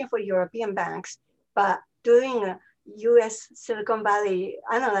was working for European banks, but doing US Silicon Valley,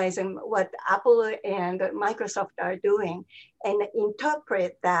 analyzing what Apple and Microsoft are doing and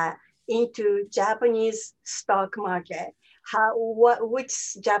interpret that into Japanese stock market,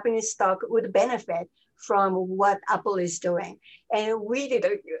 which Japanese stock would benefit from what Apple is doing. And we did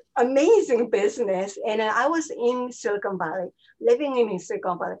an amazing business. And I was in Silicon Valley, living in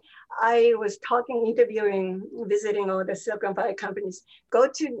Silicon Valley. I was talking, interviewing, visiting all the Silicon Valley companies,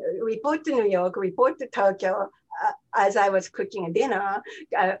 report to New York, report to Tokyo, as I was cooking dinner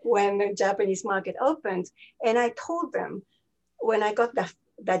when the Japanese market opened. And I told them when I got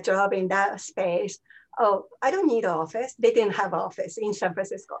that job in that space, oh, I don't need an office. They didn't have an office in San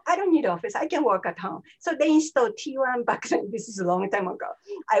Francisco. I don't need an office. I can work at home. So they installed T1 back then. This is a long time ago.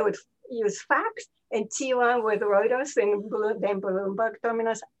 I would use fax and T1 with Reuters and then Bloomberg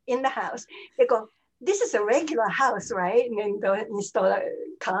terminals in the house. They go, this is a regular house, right? And then the installer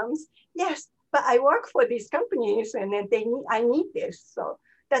comes. Yes, but I work for these companies and then I need this. So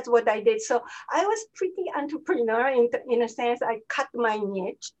that's what I did. So I was pretty entrepreneur in a sense. I cut my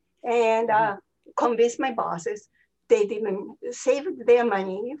niche and convinced my bosses. They didn't save their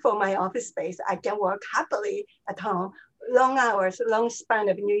money for my office space. I can work happily at home, long hours, long span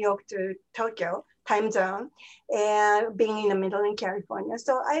of New York to Tokyo time zone, and being in the middle in California.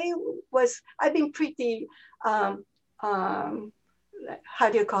 So I've been pretty, how do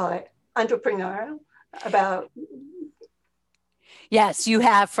you call it, entrepreneurial about. Yes, you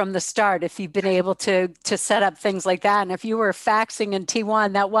have from the start. If you've been able to set up things like that, and if you were faxing in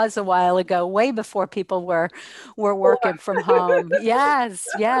T1, that was a while ago, way before people were working from home. Yes,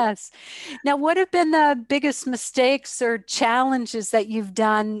 yes. Now, what have been the biggest mistakes or challenges that you've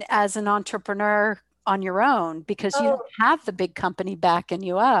done as an entrepreneur on your own because you don't have the big company backing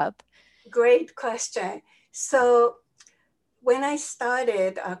you up? Great question. So when I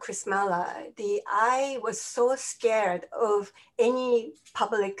started Chrismella, I was so scared of any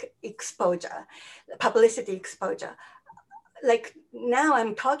publicity exposure. Like now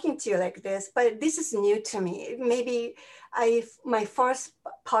I'm talking to you like this, but this is new to me. Maybe my first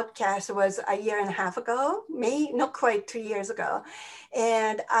podcast was a year and a half ago, maybe not quite 2 years ago.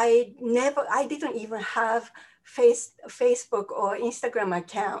 And I didn't even have Facebook or Instagram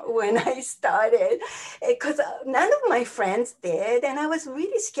account when I started because none of my friends did. And I was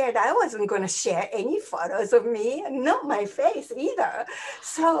really scared I wasn't going to share any photos of me, not my face either.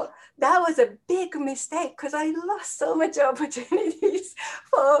 So that was a big mistake because I lost so much opportunities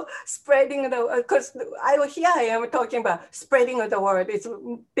for spreading because here I am talking about spreading the word. It's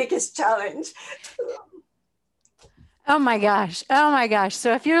the biggest challenge. Oh my gosh. Oh my gosh.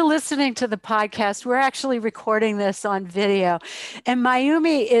 So if you're listening to the podcast, we're actually recording this on video. And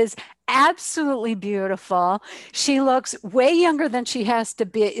Mayumi is absolutely beautiful. She looks way younger than she has to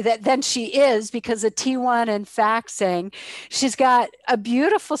be, than she is because of T1 and faxing. She's got a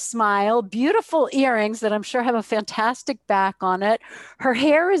beautiful smile, beautiful earrings that I'm sure have a fantastic back on it. Her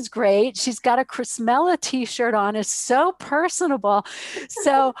hair is great. She's got a Chrismella t-shirt on. It's so personable.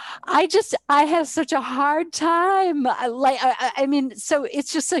 So I have such a hard time. I mean, so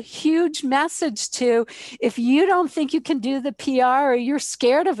it's just a huge message to, if you don't think you can do the PR or you're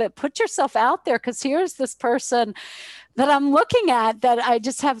scared of it, put yourself out there because here's this person that I'm looking at that I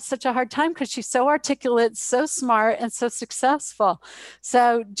just have such a hard time because she's so articulate, so smart, and so successful.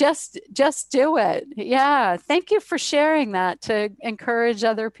 So just do it. Yeah. Thank you for sharing that to encourage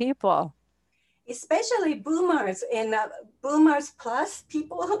other people. Especially boomers and boomers plus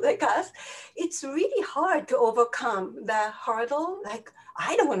people like us, it's really hard to overcome the hurdle. Like,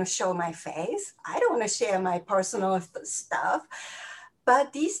 I don't want to show my face. I don't want to share my personal stuff.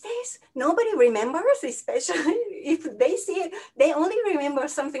 But these days, nobody remembers, especially if they see it, they only remember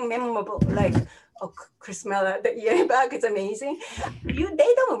something memorable, like, oh, Chrismella, the earring bag is amazing.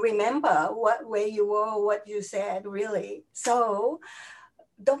 They don't remember where you were, what you said, really. So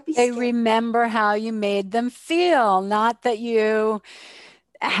don't be scared. They remember how you made them feel, not that you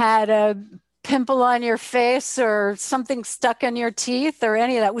had a pimple on your face or something stuck in your teeth or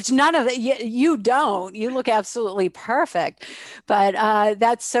any of that, which none of it, you don't. You look absolutely perfect. But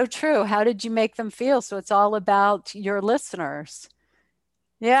that's so true. How did you make them feel? So it's all about your listeners.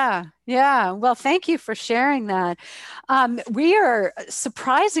 Yeah, yeah. Well, thank you for sharing that. We are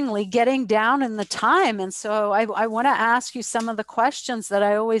surprisingly getting down in the time. And so I want to ask you some of the questions that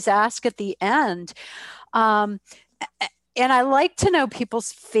I always ask at the end. Um, and I like to know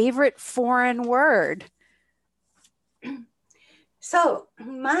people's favorite foreign word. So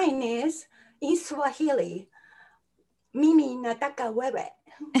mine is in Swahili, Mimi nataka wewe.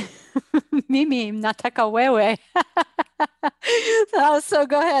 Mimi nataka wewe. Oh, so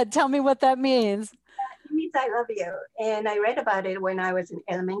go ahead. Tell me what that means. It means I love you. And I read about it when I was in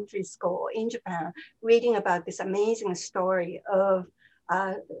elementary school in Japan, reading about this amazing story of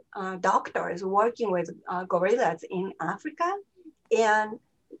doctors working with gorillas in Africa. And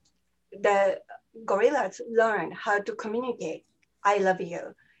the gorillas learned how to communicate, I love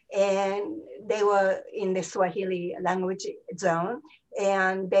you. And they were in the Swahili language zone,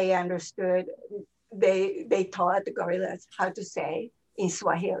 and they understood, they taught the gorillas how to say in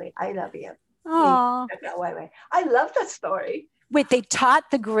Swahili, I love you. Oh, I love that story. wait, they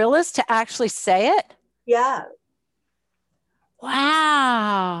taught the gorillas to actually say it? Yeah.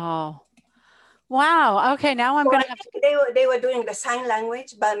 Wow. Wow. Okay, now I'm going to have to. They were doing the sign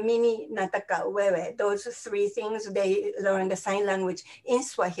language, but Mimi nataka wewe, those three things, they learned the sign language in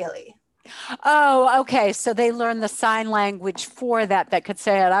Swahili. Oh, okay. So they learned the sign language for that could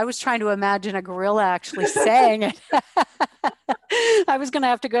say it. I was trying to imagine a gorilla actually saying it. I was going to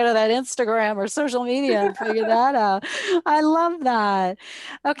have to go to that Instagram or social media and figure that out. I love that.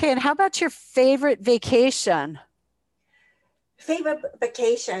 Okay. And how about your favorite vacation? Favorite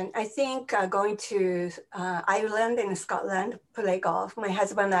vacation, I think going to Ireland and Scotland, play golf. My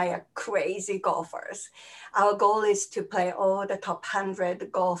husband and I are crazy golfers. Our goal is to play all the top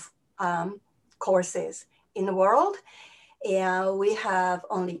 100 golf courses in the world. And we have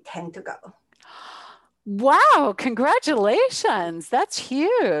only 10 to go. Wow, congratulations. That's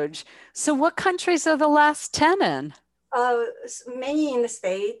huge. So what countries are the last 10 in? Many in the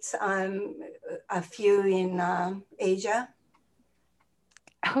States, a few in Asia.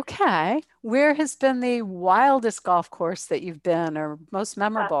 Okay. Where has been the wildest golf course that you've been or most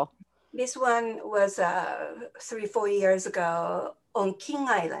memorable? This one was 3-4 years ago on King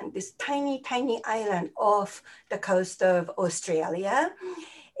Island, this tiny, tiny island off the coast of Australia.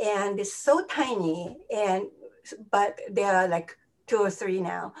 And it's so tiny, but there are like 2 or 3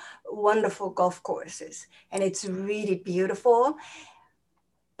 now, wonderful golf courses. And it's really beautiful,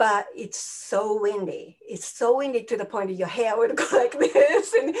 but it's so windy. It's so windy to the point that your hair would go like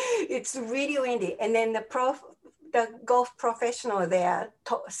this, and it's really windy. And then the golf professional there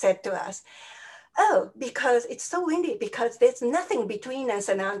said to us, oh, because it's so windy, because there's nothing between us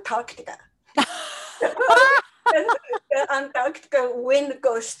and Antarctica. The Antarctica wind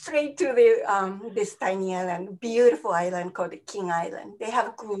goes straight to this tiny island, beautiful island called King Island. They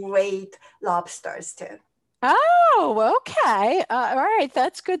have great lobsters too. Oh, okay. All right.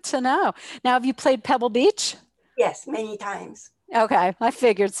 That's good to know. Now, have you played Pebble Beach? Yes, many times. Okay. I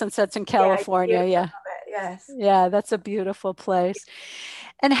figured since that's in California. Yeah. Yes. Yeah, that's a beautiful place.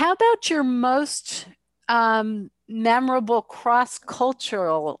 And how about your most memorable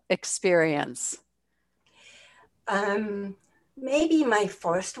cross-cultural experience? Maybe my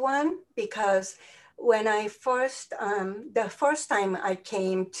first one, because when I the first time I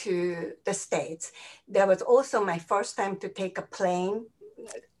came to the States, that was also my first time to take a plane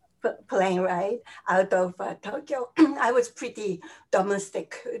ride out of Tokyo. I was pretty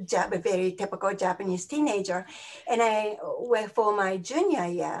domestic, very typical Japanese teenager. And for my junior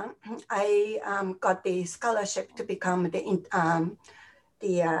year, I got the scholarship to become the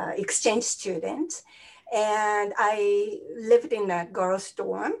exchange student. And I lived in a girls'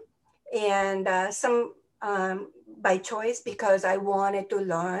 dorm, and by choice, because I wanted to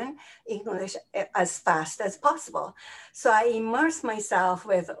learn English as fast as possible. So I immersed myself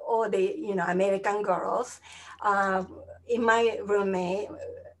with all the American girls. In my roommate,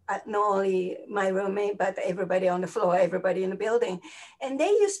 not only my roommate, but everybody on the floor, everybody in the building. And they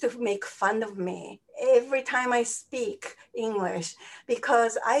used to make fun of me every time I speak English,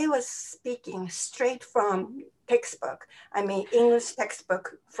 because I was speaking straight from textbook. I mean, English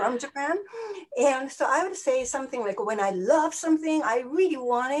textbook from Japan. And so I would say something like, when I love something, I really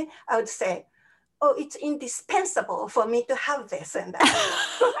want it, I would say, oh, it's indispensable for me to have this and that.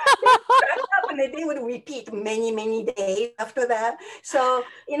 And they would repeat many, many days after that. So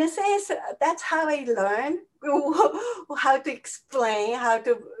in a sense, that's how I learned how to explain, how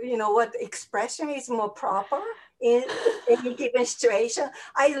to, what expression is more proper in any given situation.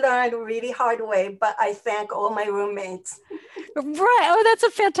 I learned really hard way, but I thank all my roommates. Right. Oh, that's a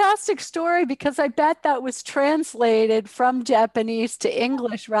fantastic story, because I bet that was translated from Japanese to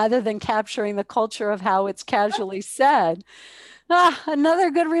English rather than capturing the culture of how it's casually said. Another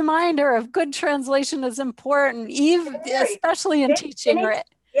good reminder of good translation is important, even especially in teaching.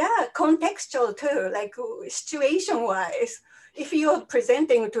 Yeah, contextual too, like situation wise. If you're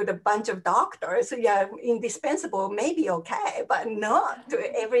presenting to the bunch of doctors, yeah, indispensable, maybe okay, but not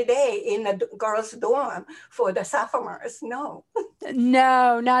every day in a girls' dorm for the sophomores. No.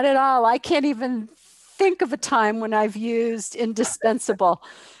 No, not at all. I can't even think of a time when I've used indispensable.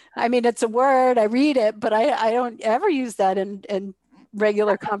 I mean, it's a word, I read it, but I don't ever use that in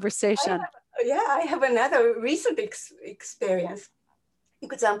regular conversation. I have another recent experience.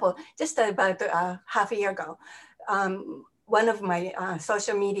 Example, just about half a year ago, one of my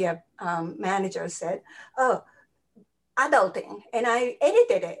social media managers said, "Oh, adulting," and I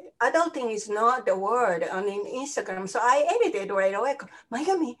edited it. Adulting is not the word on Instagram, so I edited right away.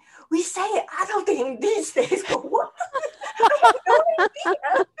 Mayumi, we say adulting these days. What? I have no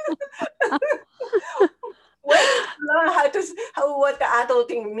idea. When did you learn what the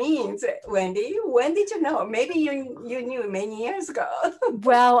adulting means, Wendy? When did you know? Maybe you knew many years ago.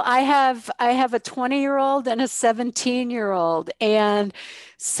 Well, I have a 20-year-old and a 17-year-old, and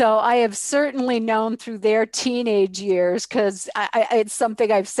so I have certainly known through their teenage years, because it's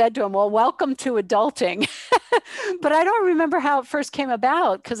something I've said to them. Well, welcome to adulting, but I don't remember how it first came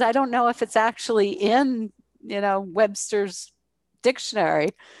about, because I don't know if it's actually in Webster's dictionary.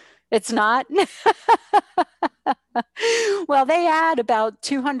 It's not. Well, they add about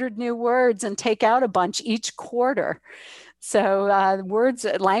 200 new words and take out a bunch each quarter. So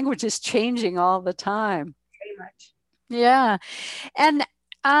language is changing all the time. Very much. Yeah. And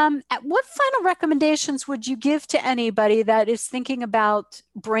what final recommendations would you give to anybody that is thinking about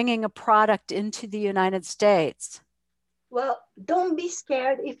bringing a product into the United States? Well, don't be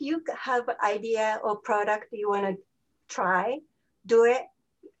scared. If you have an idea or product you want to try, do it,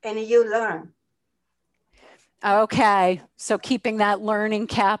 and you learn. Okay, so keeping that learning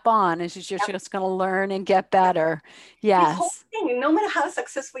cap on is you're just going to learn and get better. Yes. This whole thing, no matter how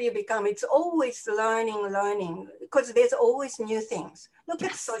successful you become, it's always learning, because there's always new things. Look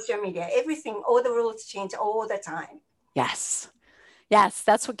at social media, everything, all the rules change all the time. Yes,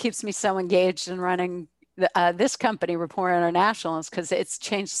 that's what keeps me so engaged in running this company, Rapport International, is because it's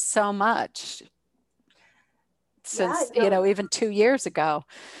changed so much since, even 2 years ago.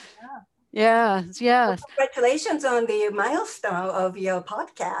 Yeah. Well, congratulations on the milestone of your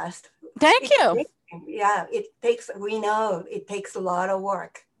podcast. Thank you. Yeah, we know it takes a lot of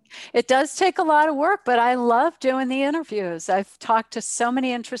work. It does take a lot of work, but I love doing the interviews. I've talked to so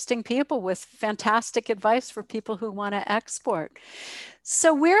many interesting people with fantastic advice for people who want to export.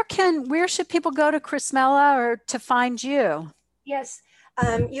 So where should people go to Chrismela or to find you? Yes,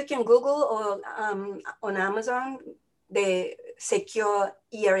 you can Google or on Amazon the secure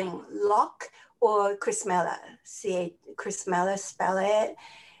earring lock or Chrismela. Chrismela, spell it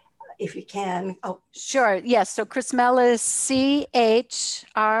if you can. Oh, sure. Yes. So Chrismela is CHRYS-MELA,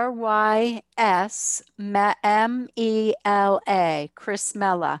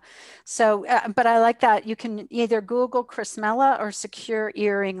 Chrismela. So, but I like that. You can either Google Chrismela or secure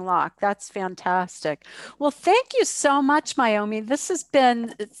earring lock. That's fantastic. Well, thank you so much, Mayumi. This has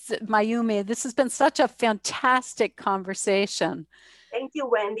been such a fantastic conversation. Thank you,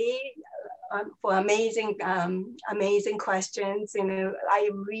 Wendy, for amazing questions. I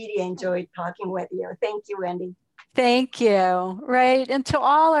really enjoyed talking with you. Thank you, Wendy. Thank you. Right. And to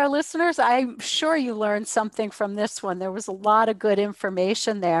all our listeners, I'm sure you learned something from this one. There was a lot of good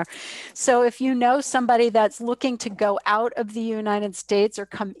information there. So if you know somebody that's looking to go out of the United States or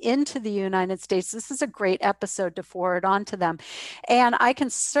come into the United States, this is a great episode to forward on to them. And I can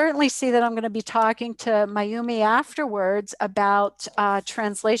certainly see that I'm going to be talking to Mayumi afterwards about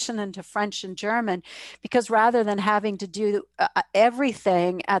translation into French and German, because rather than having to do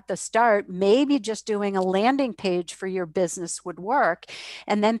everything at the start, maybe just doing a landing page for your business would work.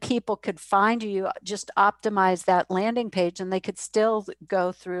 And then people could find you, just optimize that landing page, and they could still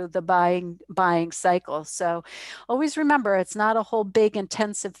go through the buying cycle. So always remember, it's not a whole big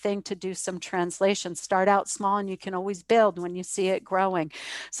intensive thing to do some translation. Start out small and you can always build when you see it growing.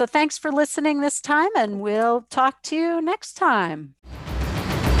 So thanks for listening this time, and we'll talk to you next time.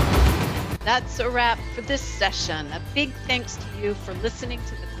 That's a wrap for this session. A big thanks to you for listening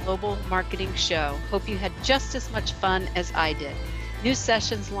to the Global Marketing Show. Hope you had just as much fun as I did. New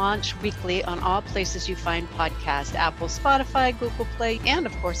sessions launch weekly on all places you find podcasts, Apple, Spotify, Google Play, and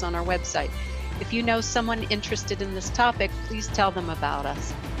of course on our website. If you know someone interested in this topic, please tell them about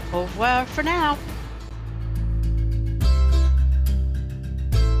us. Au revoir for now.